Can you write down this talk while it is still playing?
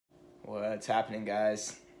What's happening,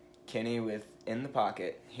 guys? Kenny with In the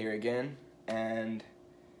Pocket here again, and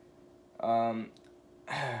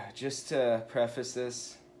just to preface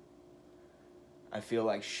this, I feel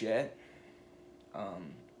like shit.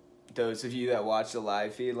 Those of you that watched the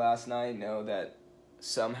live feed last night know that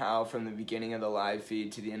somehow from the beginning of the live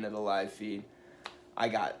feed to the end of the live feed,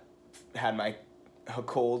 I had my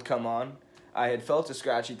cold come on. I had felt a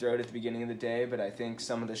scratchy throat at the beginning of the day, but I think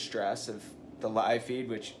some of the stress of the live feed,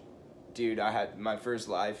 which, dude, I had my first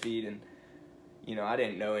live feed and, I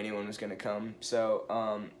didn't know anyone was going to come.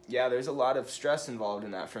 So, yeah, there's a lot of stress involved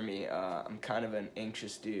in that for me. I'm kind of an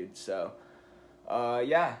anxious dude. So,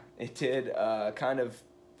 yeah, it did kind of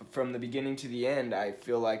from the beginning to the end, I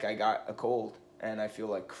feel like I got a cold and I feel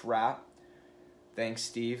like crap. Thanks,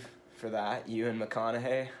 Steve, for that. You and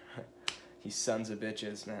McConaughey. You sons of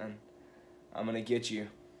bitches, man. I'm going to get you.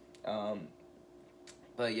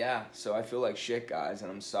 But yeah, so I feel like shit, guys,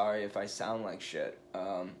 and I'm sorry if I sound like shit.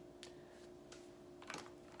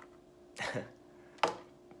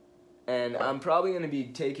 And I'm probably going to be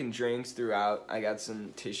taking drinks throughout. I got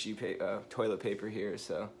some toilet paper here,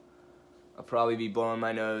 so I'll probably be blowing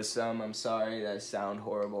my nose some. I'm sorry that I sound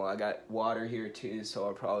horrible. I got water here too, so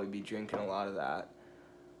I'll probably be drinking a lot of that.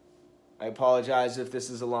 I apologize if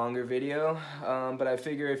this is a longer video, but I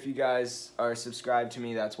figure if you guys are subscribed to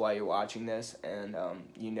me, that's why you're watching this, and I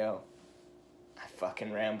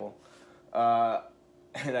fucking ramble.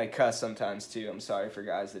 And I cuss sometimes too. I'm sorry for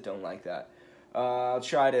guys that don't like that. I'll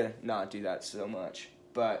try to not do that so much.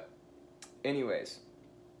 But anyways,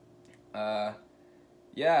 yeah,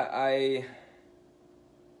 I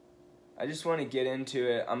just want to get into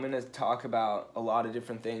it. I'm going to talk about a lot of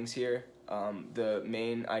different things here. The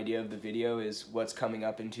main idea of the video is what's coming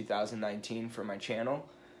up in 2019 for my channel.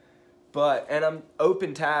 And I'm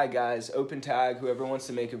open tag, guys, open tag, whoever wants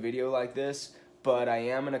to make a video like this. But I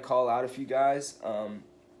am going to call out a few guys,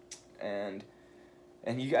 and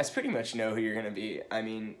you guys pretty much know who you're going to be. I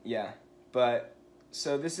mean, yeah. But,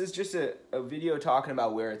 so this is just a video talking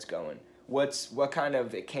about where it's going. What kind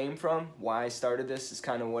of it came from, why I started this is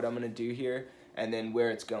kind of what I'm going to do here, and then where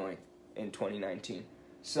it's going in 2019.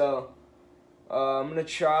 So, I'm going to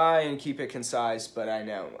try and keep it concise, but I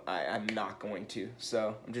know I'm not going to.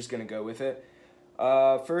 So, I'm just going to go with it.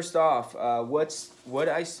 First off,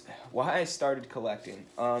 why I started collecting.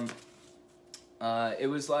 It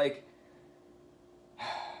was like,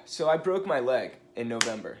 so I broke my leg in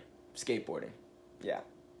November, skateboarding. Yeah,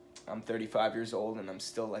 I'm 35 years old and I'm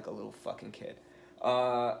still like a little fucking kid.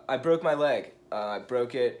 I broke my leg. I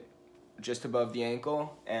broke it just above the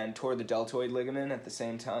ankle and tore the deltoid ligament at the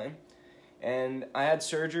same time. And I had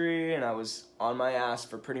surgery and I was on my ass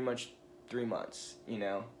for pretty much 3 months,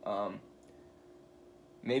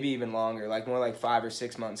 maybe even longer, like more like 5 or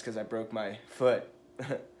 6 months, because I broke my foot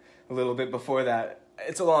a little bit before that.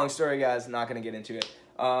 It's a long story, guys. I'm not going to get into it.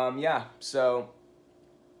 Yeah, so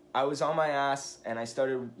I was on my ass, and I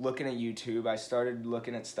started looking at YouTube. I started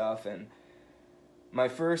looking at stuff, and my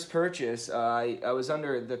first purchase, I was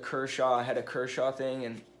under the Kershaw. I had a Kershaw thing,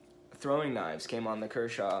 and throwing knives came on the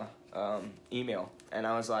Kershaw email. And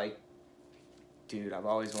I was like, dude, I've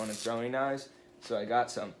always wanted throwing knives, so I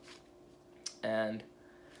got some. And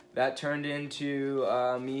that turned into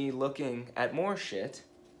me looking at more shit.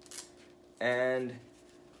 And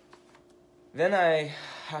then I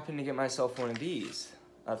happened to get myself one of these.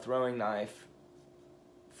 A throwing knife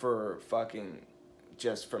for fucking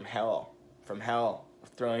just from hell. From hell. A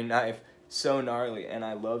throwing knife. So gnarly. And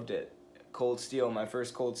I loved it. Cold steel. My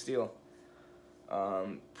first cold steel.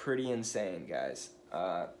 Pretty insane, guys.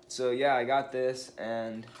 So yeah, I got this.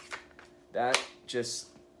 And that just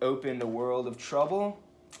opened a world of trouble.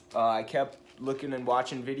 I kept looking and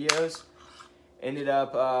watching videos. Ended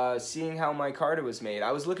up seeing how micarta was made.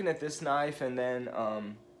 I was looking at this knife, and then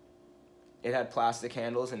it had plastic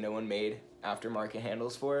handles, and no one made aftermarket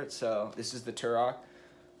handles for it. So this is the Turok,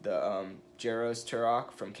 the Jaros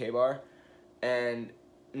Turok from K-Bar, and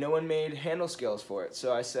no one made handle scales for it.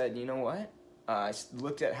 So I said, you know what? I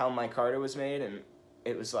looked at how micarta was made, and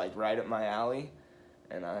it was like right up my alley,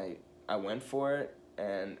 and I went for it,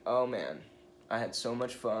 and oh man, I had so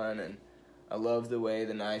much fun, and I love the way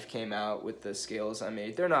the knife came out with the scales I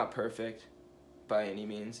made. They're not perfect by any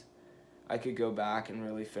means. I could go back and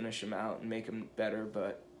really finish them out and make them better,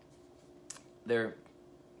 but they're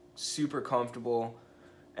super comfortable,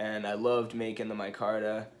 and I loved making the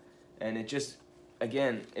micarta, and it just,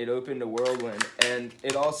 again, it opened a whirlwind. And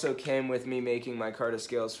it also came with me making micarta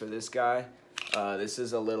scales for this guy. This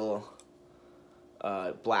is a little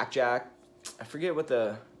blackjack. I forget what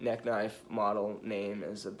the neck knife model name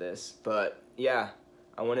is of this, but yeah,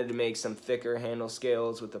 I wanted to make some thicker handle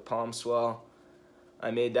scales with the palm swell.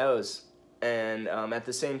 I made those, and at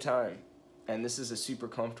the same time, and this is a super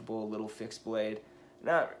comfortable little fixed blade.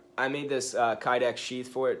 I made this Kydex sheath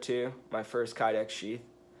for it too, my first Kydex sheath.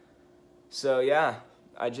 So yeah,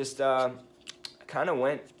 I just kind of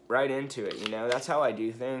went right into it, you know. That's how I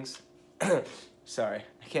do things. Sorry,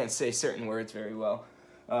 I can't say certain words very well.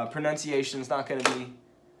 Pronunciation's not going to be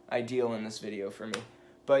ideal in this video for me.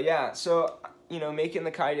 But yeah, so, you know, making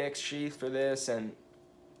the Kydex sheath for this and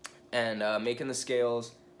making the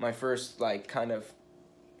scales, my first, like, kind of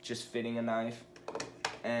just fitting a knife.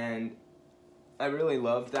 And I really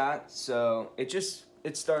loved that, so it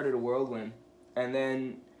started a whirlwind. And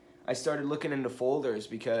then I started looking into folders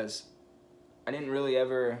because I didn't really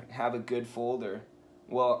ever have a good folder.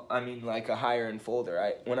 Well, I mean, like a higher end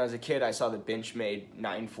folder. When I was a kid, I saw the Benchmade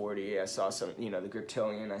 940. I saw some, you know, the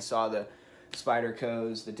Griptilian. I saw the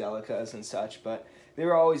Spydercos, the Delicas and such, but they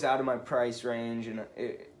were always out of my price range. And,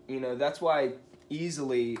 you know, that's why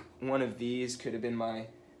easily one of these could have been my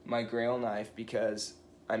Grail knife because,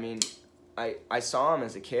 I mean, I saw them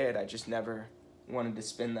as a kid. I just never wanted to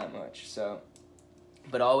spend that much. So,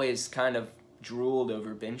 but always kind of drooled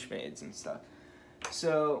over Benchmades and stuff.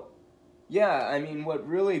 So, yeah, I mean, what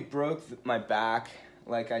really broke my back,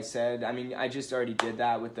 like I said, I mean, I just already did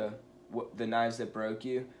that with the knives that broke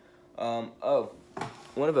you. Oh,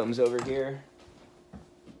 one of them's over here.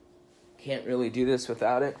 Can't really do this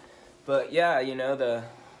without it. But yeah, you know, the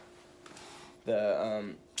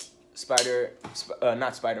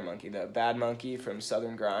not Spider Monkey, the Bad Monkey from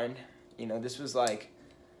Southern Grind. You know, this was like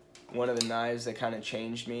one of the knives that kind of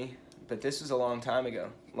changed me. But this was a long time ago,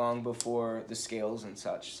 long before the scales and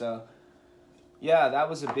such. So yeah, that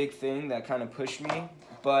was a big thing that kind of pushed me.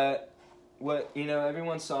 But what, you know,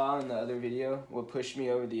 everyone saw in the other video, what pushed me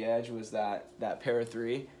over the edge was that Para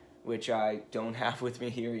 3, which I don't have with me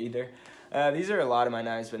here either. These are a lot of my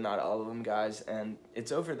knives, but not all of them, guys. And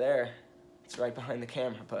it's over there. It's right behind the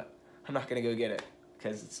camera, but I'm not going to go get it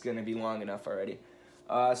because it's going to be long enough already.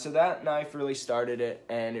 So that knife really started it,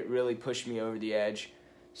 and it really pushed me over the edge.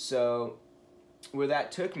 So where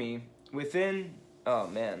that took me, within, oh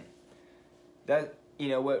man, that, you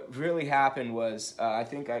know, what really happened was, I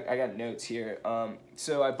think I got notes here.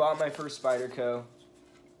 So I bought my first Spyderco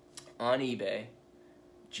on eBay,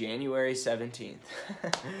 January 17th.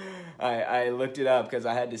 I looked it up because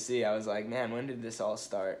I had to see. I was like, man, when did this all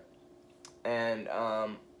start? And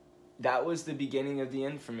that was the beginning of the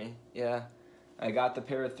end for me. Yeah, I got the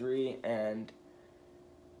Para 3, and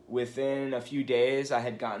within a few days, I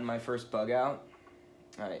had gotten my first bug out.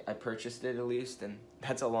 I purchased it at least, and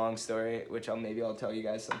that's a long story, which maybe I'll tell you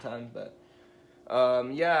guys sometime. But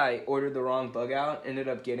yeah, I ordered the wrong bug out, ended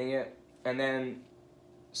up getting it, and then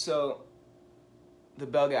so the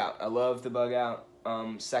bug out. I love the bug out.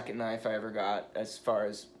 Second knife I ever got as far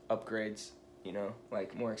as upgrades, you know,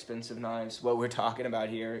 like more expensive knives. What we're talking about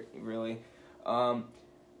here, really.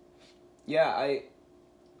 Yeah, I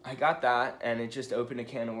got that, and it just opened a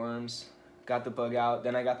can of worms. Got the bug out,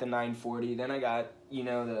 then I got the 940, then I got, you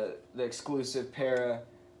know, the exclusive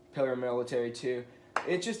Paramilitary 2.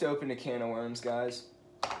 It just opened a can of worms, guys,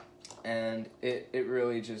 and it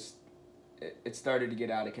really just, it started to get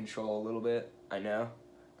out of control a little bit. I know.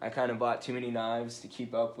 I kind of bought too many knives to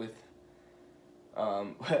keep up with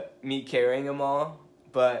me carrying them all,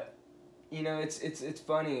 but, you know, it's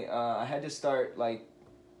funny. I had to start, like,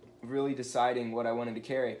 really deciding what I wanted to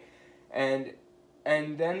carry, and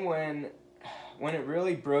then when it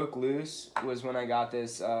really broke loose was when I got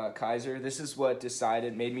this Kizer. This is what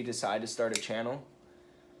made me decide to start a channel.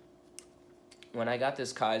 When I got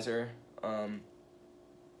this Kizer,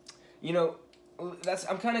 you know,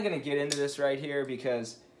 I'm kind of gonna get into this right here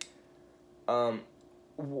because how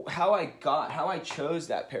I chose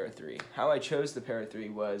that Para 3, how I chose the Para 3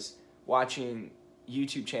 was watching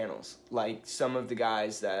YouTube channels, like some of the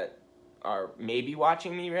guys that are maybe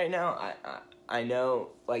watching me right now. I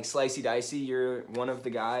know, like Slicey Dicey, you're one of the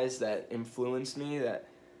guys that influenced me, that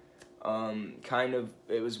kind of,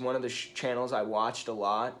 it was one of the channels I watched a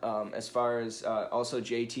lot, as far as also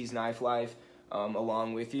JT's Knife Life,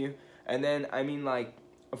 along with you. And then, I mean, like,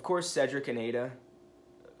 of course, Cedric and Ada.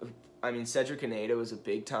 I mean, Cedric and Ada was a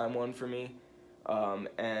big time one for me.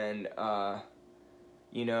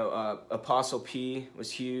 You know, Apostle P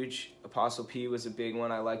was huge. Apostle P was a big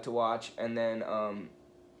one I like to watch. And then,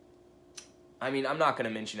 I mean, I'm not going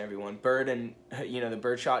to mention everyone. Bird and, you know, the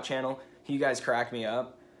Birdshot channel, you guys crack me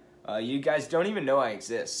up. You guys don't even know I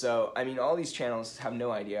exist. So, I mean, all these channels have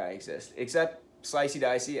no idea I exist. Except Slicey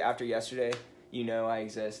Dicey, after yesterday, you know I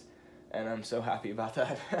exist. and I'm so happy about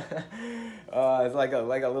that. It's like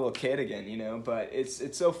a little kid again, you know. But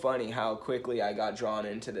it's so funny how quickly I got drawn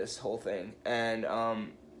into this whole thing, and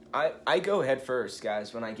I go head first,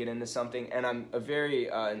 guys, when I get into something, and I'm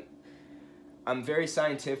very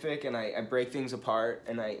scientific, and I break things apart,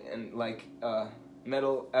 and like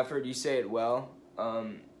Metal Effort, you say it well.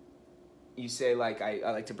 You say like I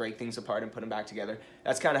like to break things apart and put them back together.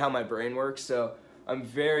 That's kind of how my brain works. So I'm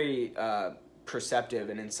very perceptive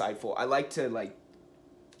and insightful. I like to like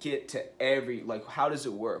get to like, how does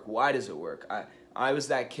it work? Why does it work? I was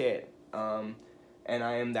that kid, and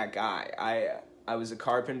I am that guy. I was a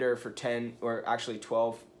carpenter for 10 or actually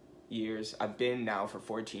 12 years. I've been now for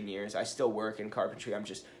 14 years. I still work in carpentry. I'm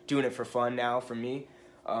just doing it for fun now for me.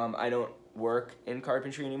 I don't work in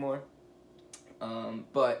carpentry anymore.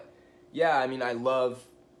 But yeah, I mean, I love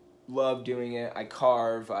doing it. I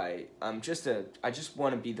carve. I just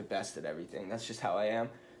want to be the best at everything. That's just how I am.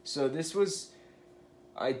 So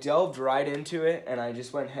I delved right into it, and I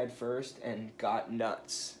just went head first and got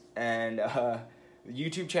nuts. And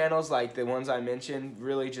YouTube channels like the ones I mentioned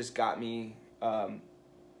really just got me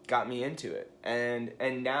into it.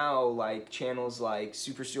 And now, like, channels like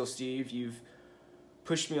Super Steel Steve, you've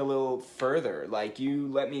pushed me a little further. Like, you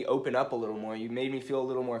let me open up a little more. You made me feel a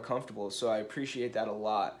little more comfortable, so I appreciate that a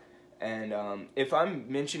lot. And if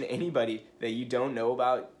I'm mentioning anybody that you don't know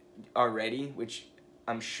about already, which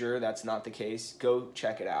I'm sure that's not the case, go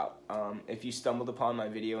check it out. If you stumbled upon my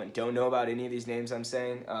video and don't know about any of these names I'm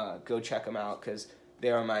saying, go check them out, because they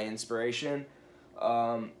are my inspiration.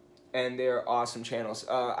 And they're awesome channels.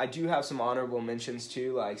 I do have some honorable mentions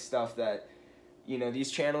too, like stuff that, you know,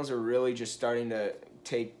 these channels are really just starting to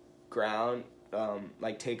take ground,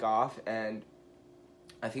 like take off, and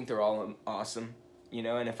I think they're all awesome, you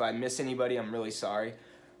know. And if I miss anybody, I'm really sorry.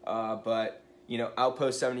 But you know,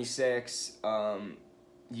 Outpost 76,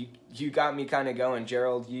 you got me kind of going,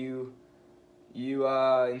 Gerald. You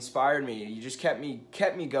inspired me. You just kept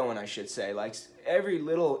me going, I should say. Like, every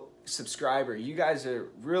little subscriber, you guys are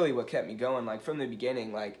really what kept me going, like, from the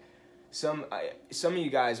beginning. Like, some of you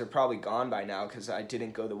guys are probably gone by now because I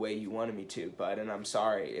didn't go the way you wanted me to, and I'm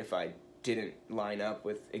sorry if I didn't line up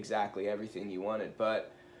with exactly everything you wanted,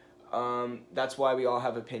 but that's why we all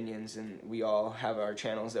have opinions, and we all have our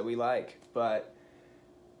channels that we like. But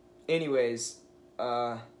anyways,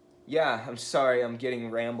 yeah, I'm sorry I'm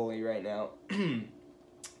getting rambly right now.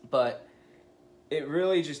 But it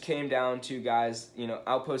really just came down to, guys, you know,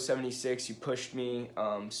 Outpost 76, you pushed me.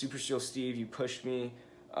 Super Steel Steve, you pushed me.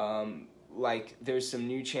 Like, there's some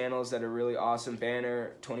new channels that are really awesome.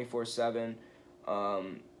 Banner 24/7.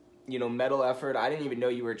 You know, Metal Effort, I didn't even know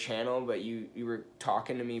you were a channel, but you were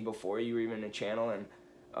talking to me before you were even a channel, and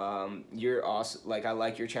you're awesome. Like, I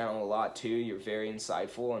like your channel a lot too. You're very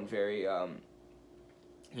insightful and very,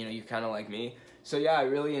 you know, you're kind of like me. So yeah, I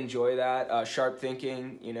really enjoy that. Sharp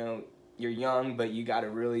Thinking, you know, you're young, but you got a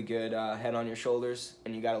really good head on your shoulders,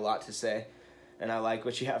 and you got a lot to say, and I like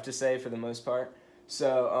what you have to say for the most part.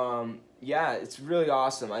 So yeah, it's really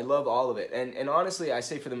awesome. I love all of it, and honestly, I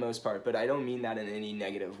say for the most part, but I don't mean that in any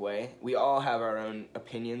negative way. We all have our own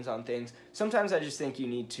opinions on things. Sometimes I just think you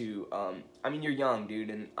need to, I mean, you're young,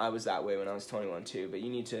 dude, and I was that way when I was 21 too, but you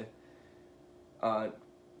need to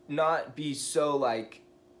not be so like,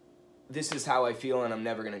 this is how I feel and I'm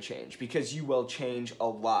never going to change, because you will change a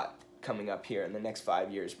lot coming up here in the next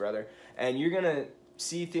 5 years, brother. And you're going to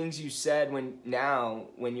see things you said when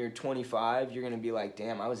you're 25, you're going to be like,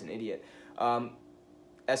 damn, I was an idiot.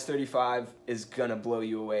 S35 is going to blow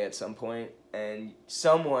you away at some point, and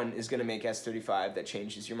someone is going to make S35 that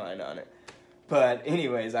changes your mind on it. But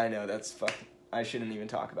anyways, I know that's I shouldn't even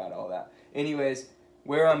talk about all that. Anyways,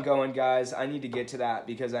 where I'm going, guys, I need to get to that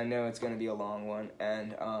because I know it's going to be a long one.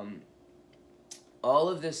 And all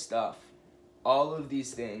of this stuff, all of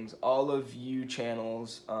these things, all of you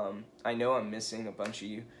channels, I know I'm missing a bunch of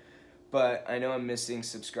you, but I know I'm missing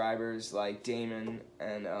subscribers like Damon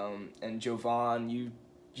and Jovan.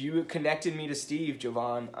 You connected me to Steve,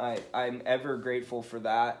 Jovan. I'm ever grateful for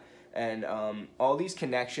that. And all these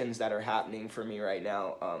connections that are happening for me right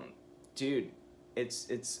now, dude,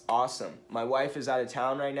 it's awesome. My wife is out of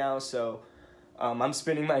town right now, so I'm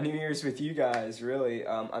spending my New Year's with you guys, really.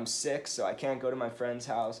 I'm sick, so I can't go to my friend's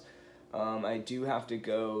house. I do have to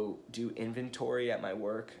go do inventory at my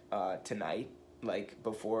work tonight, like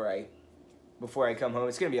before I come home.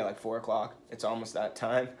 It's gonna be at like 4 o'clock. It's almost that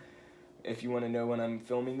time, if you want to know when I'm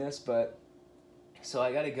filming this. But so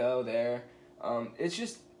I gotta go there. It's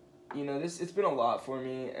just, you know, it's been a lot for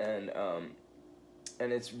me, and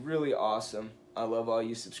it's really awesome. I love all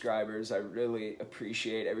you subscribers. I really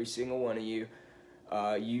appreciate every single one of you.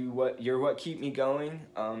 You're what keep me going,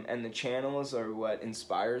 and the channels are what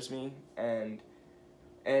inspires me, and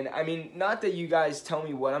I mean, not that you guys tell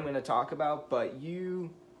me what I'm gonna talk about, but you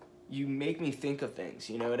make me think of things,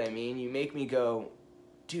 you know what I mean? You make me go,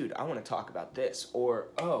 dude, I want to talk about this, or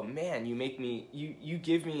oh man, you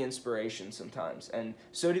give me inspiration sometimes, and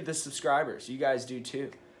so do the subscribers. You guys do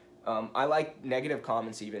too. I like negative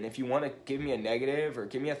comments even. If you want to give me a negative or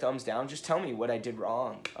give me a thumbs down, just tell me what I did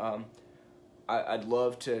wrong. I'd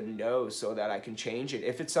love to know so that I can change it.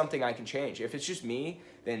 If it's something I can change. If it's just me,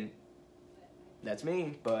 then that's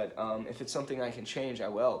me. But if it's something I can change, I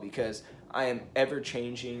will, because I am ever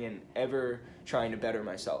changing and ever trying to better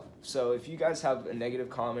myself. So if you guys have a negative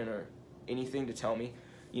comment or anything to tell me,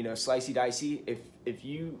 you know, slicey dicey, if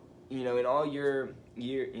you know, in all your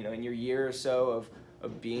in your year or so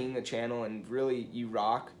of being a channel, and really you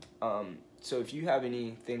rock. So if you have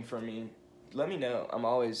anything for me, let me know. I'm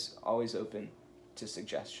always open to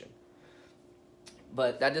suggestion.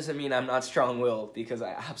 But that doesn't mean I'm not strong-willed, because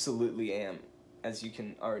I absolutely am, as you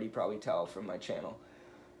can already probably tell from my channel.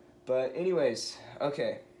 But anyways,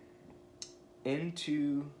 okay,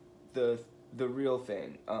 into the real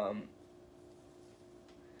thing.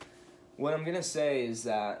 What I'm gonna say is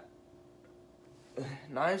that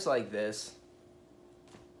knives like this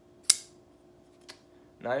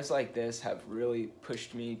have really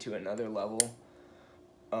pushed me to another level.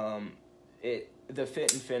 The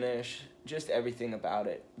fit and finish, just everything about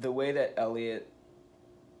it. The way that Elliot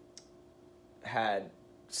had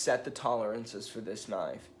set the tolerances for this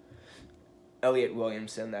knife, Elliot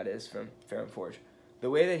Williamson, that is, from Ferrum Forge. The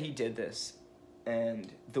way that he did this,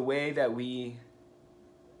 and the way that we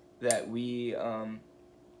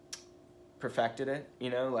perfected it, you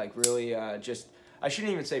know, like really just, I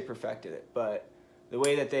shouldn't even say perfected it, but the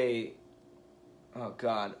way that they, oh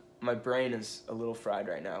God, my brain is a little fried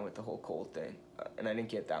right now with the whole cold thing, and I didn't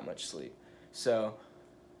get that much sleep. So,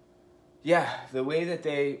 yeah, the way that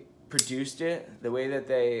they produced it, the way that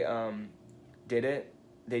they did it,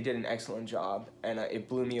 they did an excellent job, and it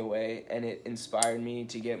blew me away, and it inspired me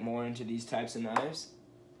to get more into these types of knives.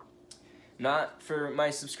 Not for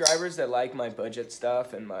my subscribers that like my budget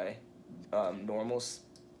stuff and my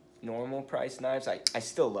normal price knives. I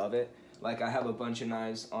still love it. Like, I have a bunch of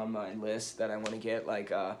knives on my list that I want to get.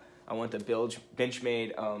 Like, I want the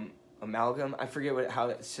Benchmade amalgam. I forget how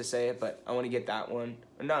to say it, but I want to get that one.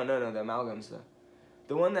 No, the amalgam's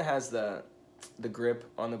the one that has the grip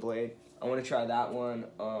on the blade. I want to try that one.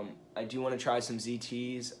 I do want to try some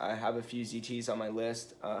ZTs. I have a few ZTs on my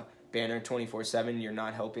list. Banner 24/7, you're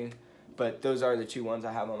not helping. But those are the two ones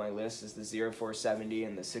I have on my list, is the 0470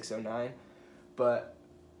 and the 609. But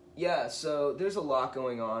yeah, so there's a lot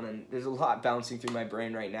going on, and there's a lot bouncing through my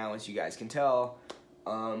brain right now, as you guys can tell.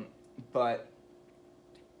 But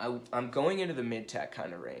I'm going into the mid-tech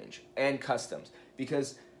kind of range and customs,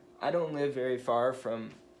 because I don't live very far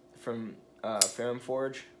from Ferrum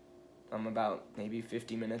Forge. I'm about maybe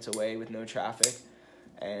 50 minutes away with no traffic,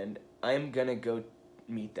 and I'm gonna go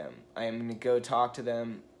meet them. I am gonna go talk to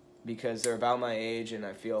them, because they're about my age, and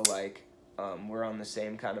I feel like we're on the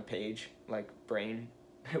same kind of page, like brain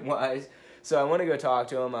wise. So I want to go talk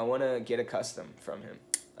to him. I want to get a custom from him.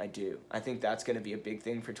 I do. I think that's going to be a big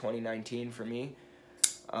thing for 2019 for me.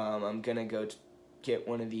 I'm going to go get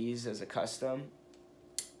one of these as a custom,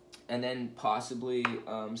 and then possibly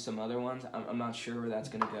some other ones. I'm not sure where that's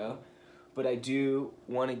going to go, but I do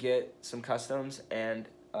want to get some customs and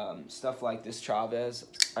stuff like this Chavez.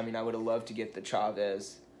 I mean, I would have loved to get the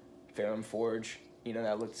Chavez Ferrum Forge. You know,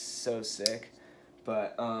 that looked so sick.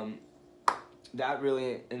 But that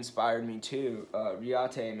really inspired me too.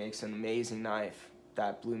 Riate makes an amazing knife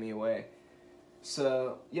that blew me away.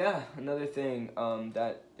 So yeah, another thing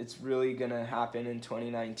that it's really gonna happen in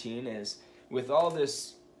 2019 is, with all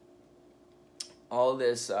this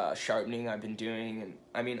sharpening I've been doing, and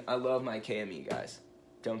I mean, I love my KME, guys.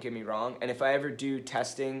 Don't get me wrong. And if I ever do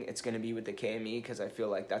testing, it's gonna be with the KME, because I feel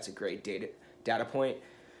like that's a great data point.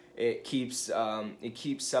 It keeps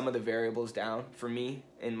some of the variables down for me,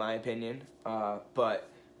 in my opinion. But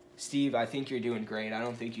Steve, I think you're doing great. I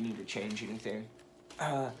don't think you need to change anything.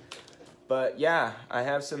 But yeah, I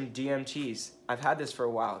have some DMTs. I've had this for a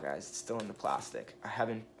while, guys. It's still in the plastic. I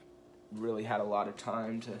haven't really had a lot of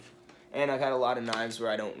time to, and I've had a lot of knives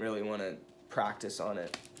where I don't really want to practice on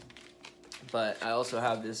it. But I also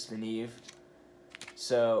have this Veneve.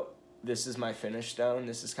 So this is my finish stone.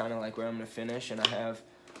 This is kind of like where I'm going to finish, and I have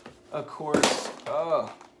a course,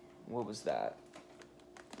 what was that?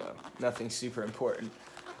 Oh, nothing super important.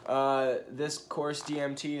 This course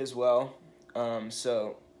DMT as well.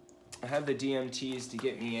 So I have the DMTs to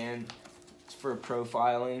get me in for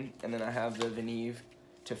profiling, and then I have the Veneve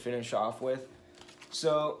to finish off with.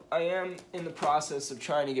 So I am in the process of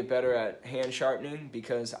trying to get better at hand sharpening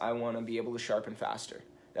because I want to be able to sharpen faster.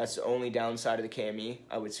 That's the only downside of the KME.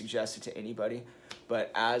 I would suggest it to anybody. But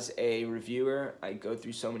as a reviewer, I go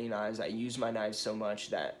through so many knives. I use my knives so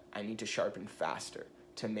much that I need to sharpen faster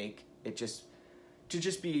to make it just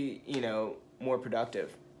be, you know, more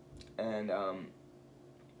productive. And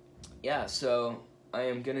yeah, so I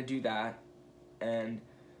am gonna do that. And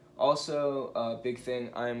also, a big thing,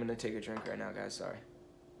 I am gonna take a drink right now, guys, sorry.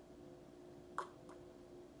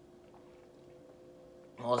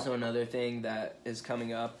 Also, another thing that is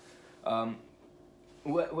coming up,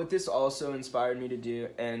 what this also inspired me to do,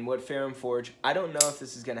 and what Ferrum Forge, I don't know if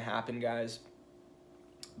this is gonna happen, guys,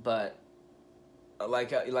 but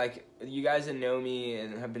like you guys that know me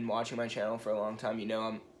and have been watching my channel for a long time,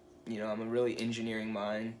 I'm a really engineering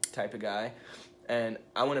mind type of guy, and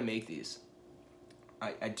I want to make these.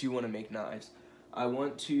 I do want to make knives. I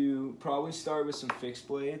want to probably start with some fixed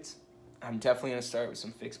blades. I'm definitely going to start with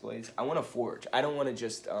some fixed blades. I want to forge. I don't want to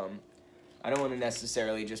just, I don't want to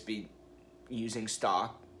necessarily just be using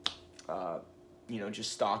stock,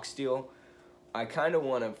 just stock steel. I kind of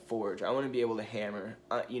want to forge. I want to be able to hammer.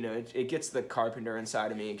 It gets the carpenter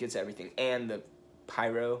inside of me. It gets everything. And the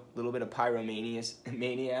little bit of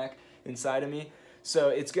pyromaniac inside of me. So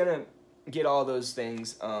it's going to get all those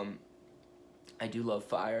things. I do love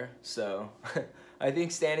fire, so I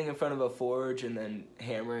think standing in front of a forge and then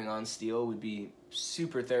hammering on steel would be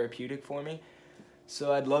super therapeutic for me.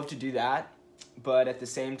 So I'd love to do that, but at the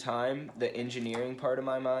same time, the engineering part of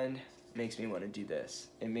my mind makes me want to do this.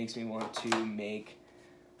 It makes me want to make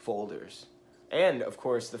folders. And, of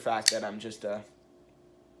course, the fact that I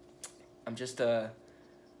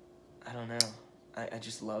don't know, I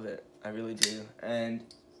just love it. I really do. And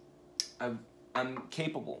I'm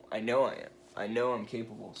capable. I know I am. I know I'm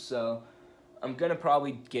capable, so I'm going to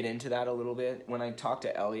probably get into that a little bit. When I talk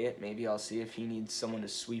to Elliot, maybe I'll see if he needs someone to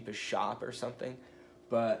sweep his shop or something.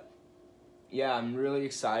 But, yeah, I'm really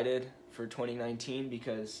excited for 2019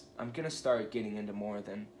 because I'm going to start getting into more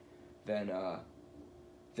than I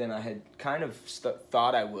had kind of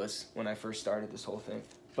thought I was when I first started this whole thing.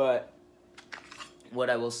 But what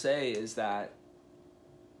I will say is that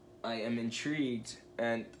I am intrigued,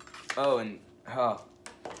 and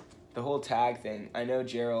the whole tag thing. I know,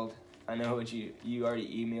 Gerald, I know what you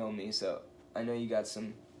already emailed me, so I know you got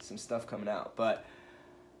some stuff coming out. But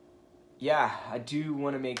yeah, I do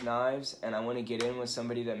want to make knives, and I want to get in with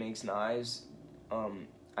somebody that makes knives.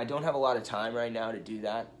 I don't have a lot of time right now to do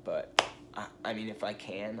that, but I mean, if I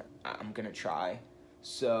can, I'm gonna try.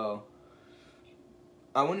 So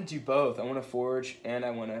I want to do both. I want to forge and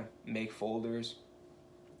I want to make folders.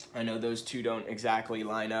 I know those two don't exactly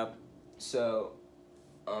line up, so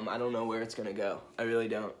I don't know where it's gonna go. I really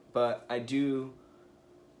don't. But I do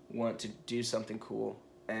want to do something cool,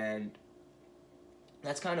 and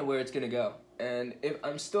that's kind of where it's gonna go. And if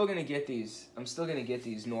I'm still gonna get these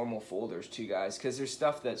normal folders too, guys, because there's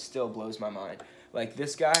stuff that still blows my mind. Like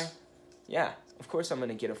this guy, yeah, of course I'm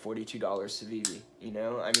gonna get a $42 Civivi. You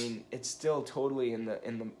know, I mean, it's still totally in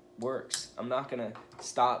the works. I'm not gonna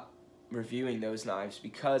stop reviewing those knives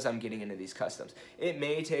because I'm getting into these customs. It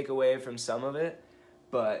may take away from some of it,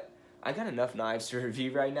 but I got enough knives to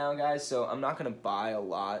review right now, guys, so I'm not going to buy a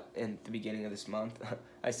lot in the beginning of this month.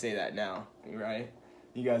 I say that now, right?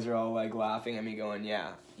 You guys are all, like, laughing at me going,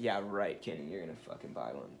 yeah, right, Kenny, you're going to fucking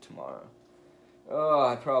buy one tomorrow. Oh,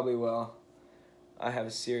 I probably will. I have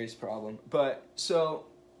a serious problem. But, so,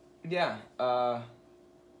 yeah, I'm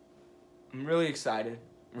really excited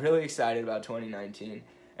about 2019,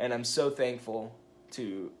 and I'm so thankful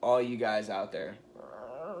to all you guys out there.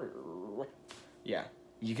 Yeah.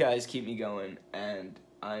 You guys keep me going, and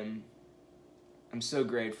I'm so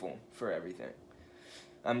grateful for everything.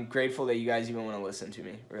 I'm grateful that you guys even want to listen to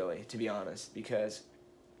me, really, to be honest, because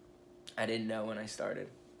I didn't know when I started.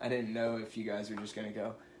 I didn't know if you guys were just going to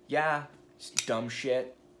go, yeah, dumb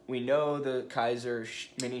shit. We know the Kaiser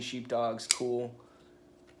mini sheepdog's cool.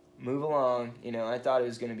 Move along. I thought it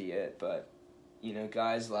was going to be it, but,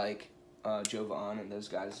 guys like Jovan and those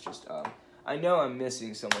guys just, I know I'm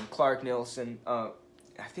missing someone. Clark Nilsson,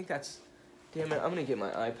 I think that's, damn it, I'm going to get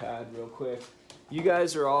my iPad real quick. You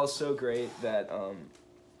guys are all so great that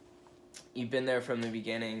you've been there from the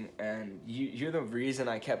beginning, and you're the reason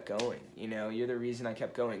I kept going. You're the reason I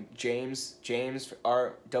kept going. James,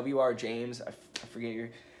 WR James, I forget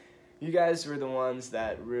you guys were the ones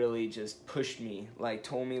that really just pushed me, like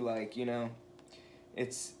told me like, I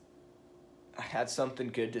had something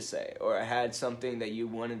good to say, or I had something that you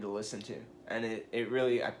wanted to listen to. And it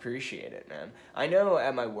really, I appreciate it, man. I know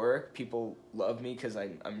at my work, people love me because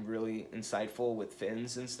I'm really insightful with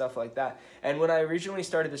fins and stuff like that. And when I originally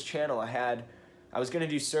started this channel, I was going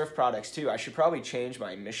to do surf products too. I should probably change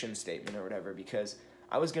my mission statement or whatever, because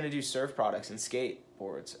I was going to do surf products and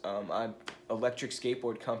skateboards. Electric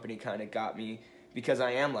skateboard company kind of got me because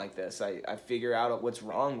I am like this. I figure out what's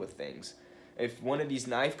wrong with things. If one of these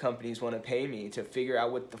knife companies want to pay me to figure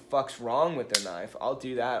out what the fuck's wrong with their knife, I'll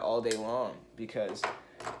do that all day long, because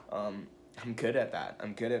I'm good at that.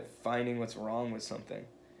 I'm good at finding what's wrong with something.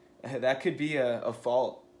 That could be a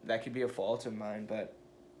fault. That could be a fault of mine, but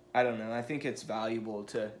I don't know. I think it's valuable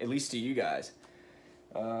to, at least to you guys.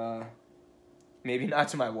 Maybe not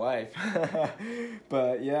to my wife.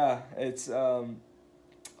 But yeah, it's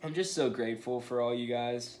I'm just so grateful for all you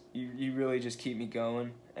guys. You really just keep me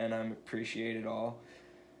going, and I appreciate it all.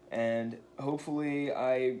 And hopefully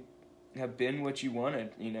I have been what you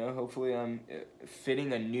wanted, you know? Hopefully I'm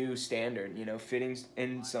fitting a new standard, you know, fitting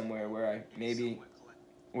in somewhere where I maybe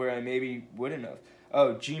wouldn't have.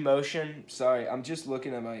 Oh, G-Motion, sorry, I'm just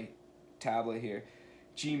looking at my tablet here.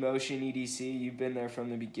 G-Motion EDC, you've been there from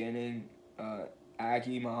the beginning.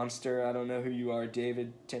 Aggie Monster, I don't know who you are.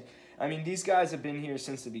 David, I mean, these guys have been here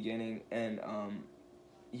since the beginning, and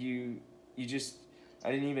you just,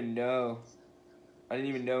 I didn't even know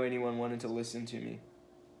anyone wanted to listen to me.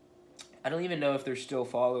 I don't even know if they're still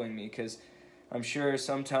following me, because I'm sure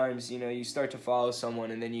sometimes, you know, you start to follow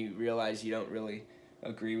someone and then you realize you don't really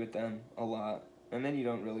agree with them a lot, and then you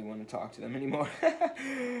don't really want to talk to them anymore.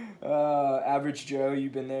 Average Joe,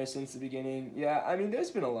 you've been there since the beginning. Yeah, I mean,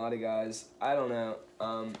 there's been a lot of guys. I don't know.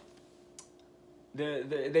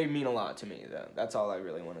 They mean a lot to me, though. That's all I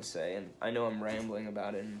really want to say. And I know I'm rambling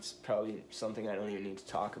about it, and it's probably something I don't even need to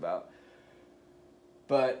talk about.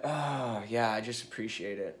 But, yeah, I just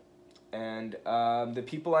appreciate it. And the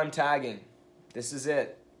people I'm tagging, this is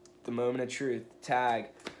it. The moment of truth. Tag.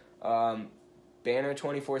 Banner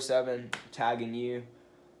 24/7, tagging you.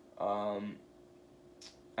 I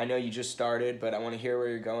know you just started, but I want to hear where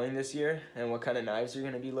you're going this year and what kind of knives you're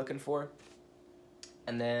going to be looking for.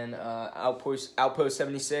 And then Outpost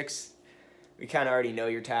 76, we kind of already know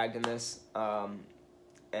you're tagged in this.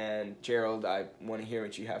 And Gerald, I want to hear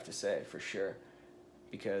what you have to say for sure,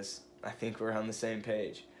 because I think we're on the same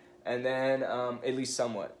page. And then, at least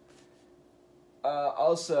somewhat.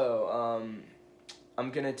 Also, I'm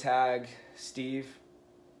going to tag Steve,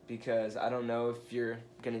 because I don't know if you're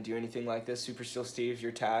going to do anything like this. Super Still Steve,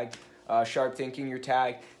 you're tagged. Sharp Thinking, you're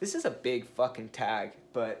tagged. This is a big fucking tag,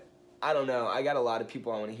 but I don't know. I got a lot of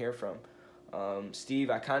people I want to hear from. Steve,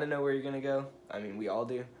 I kind of know where you're going to go. I mean, we all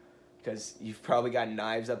do, because you've probably got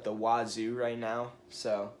knives up the wazoo right now.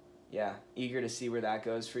 So, yeah, eager to see where that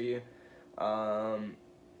goes for you.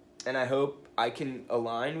 And I hope I can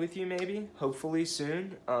align with you maybe, hopefully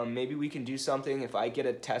soon. Maybe we can do something. If I get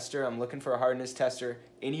a tester, I'm looking for a hardness tester.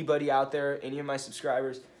 Anybody out there, any of my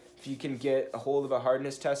subscribers, if you can get a hold of a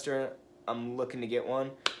hardness tester, I'm looking to get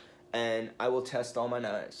one. And I will test all my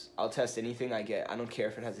knives. I'll test anything I get. I don't care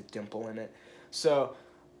if it has a dimple in it. So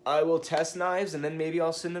I will test knives, and then maybe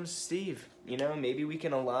I'll send them to Steve. You know, maybe we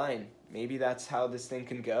can align. Maybe that's how this thing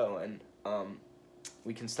can go, and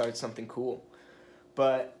we can start something cool.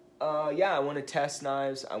 But yeah, I want to test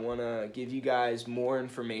knives. I want to give you guys more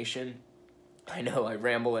information. I know I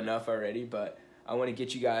ramble enough already, but I want to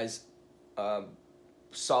get you guys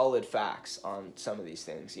solid facts on some of these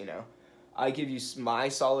things, you know. I give you my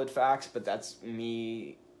solid facts, but that's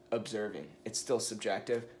me observing. It's still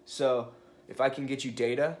subjective. So if I can get you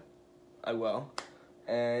data, I will.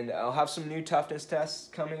 And I'll have some new toughness tests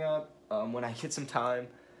coming up when I get some time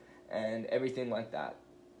and everything like that.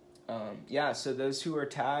 Yeah, so those who are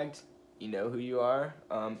tagged, you know who you are.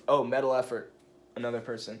 Oh, Metal Effort, another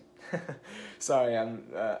person. Sorry,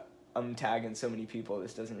 I'm tagging so many people.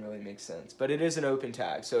 This doesn't really make sense, but it is an open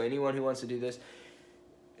tag. So anyone who wants to do this,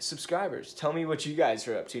 subscribers, tell me what you guys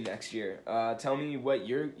are up to next year. Tell me what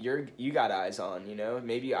you got eyes on. You know,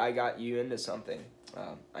 maybe I got you into something.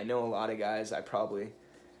 I know a lot of guys.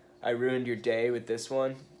 I ruined your day with this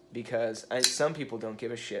one, because some people don't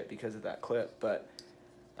give a shit because of that clip, but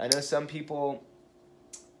I know some people,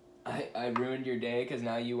 I ruined your day because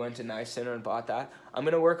now you went to Knife Center and bought that. I'm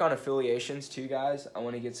going to work on affiliations too, guys. I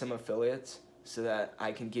want to get some affiliates so that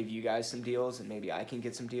I can give you guys some deals, and maybe I can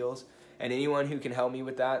get some deals. And anyone who can help me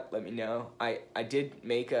with that, let me know. I had to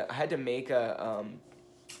make a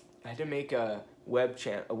web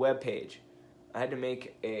page.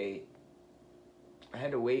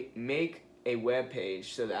 Make a web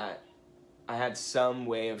page so that I had some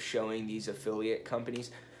way of showing these affiliate companies.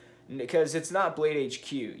 because it's not Blade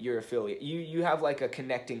HQ, your affiliate. You have like a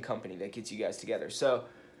connecting company that gets you guys together. So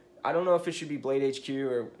I don't know if it should be Blade HQ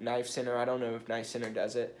or Knife Center. I don't know if Knife Center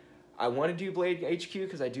does it. I want to do Blade HQ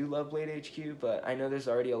because I do love Blade HQ, but I know there's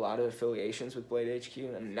already a lot of affiliations with Blade HQ.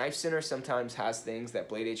 And Knife Center sometimes has things that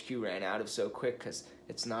Blade HQ ran out of so quick because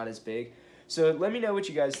it's not as big. So let me know what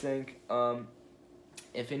you guys think.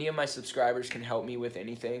 If any of my subscribers can help me with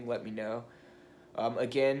anything, let me know.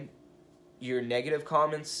 Again, your negative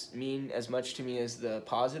comments mean as much to me as the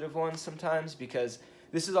positive ones sometimes, because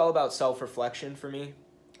this is all about self-reflection for me.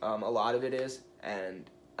 A lot of it is, and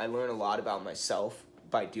I learn a lot about myself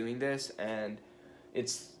by doing this, and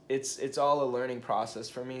it's all a learning process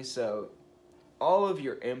for me. So all of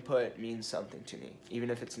your input means something to me, even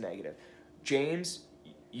if it's negative. James,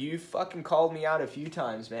 you fucking called me out a few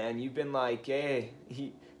times, man. You've been like, hey,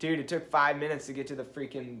 dude, it took 5 minutes to get to the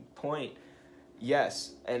freaking point.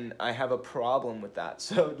 Yes, and I have a problem with that.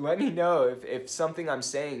 So let me know if something I'm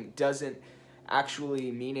saying doesn't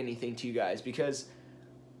actually mean anything to you guys, because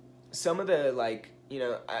some of the, like, you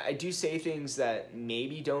know, I do say things that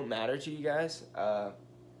maybe don't matter to you guys,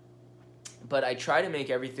 but I try to make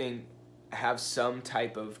everything have some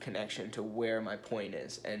type of connection to where my point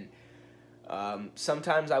is. And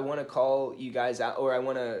sometimes I want to call you guys out, or I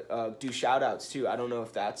want to do shout outs too. I don't know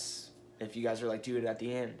if you guys are like, do it at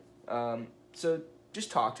the end. So just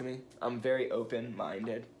talk to me. I'm very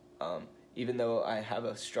open-minded, even though I have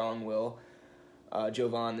a strong will.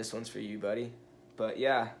 Jovan, this one's for you, buddy. But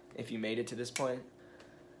yeah, if you made it to this point,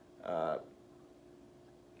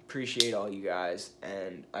 appreciate all you guys,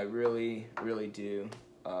 and I really, really do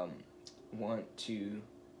want to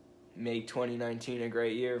make 2019 a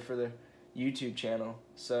great year for the YouTube channel.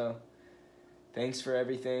 So thanks for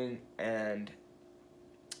everything, and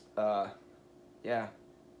yeah,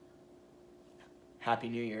 Happy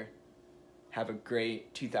New Year. Have a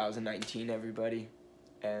great 2019, everybody.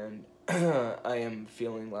 And I am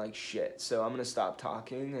feeling like shit, so I'm gonna stop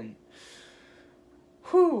talking, and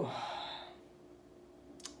whew,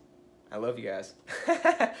 I love you guys.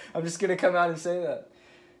 I'm just gonna come out and say that.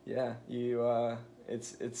 Yeah,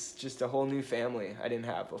 it's just a whole new family I didn't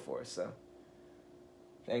have before. So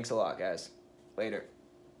thanks a lot, guys. Later.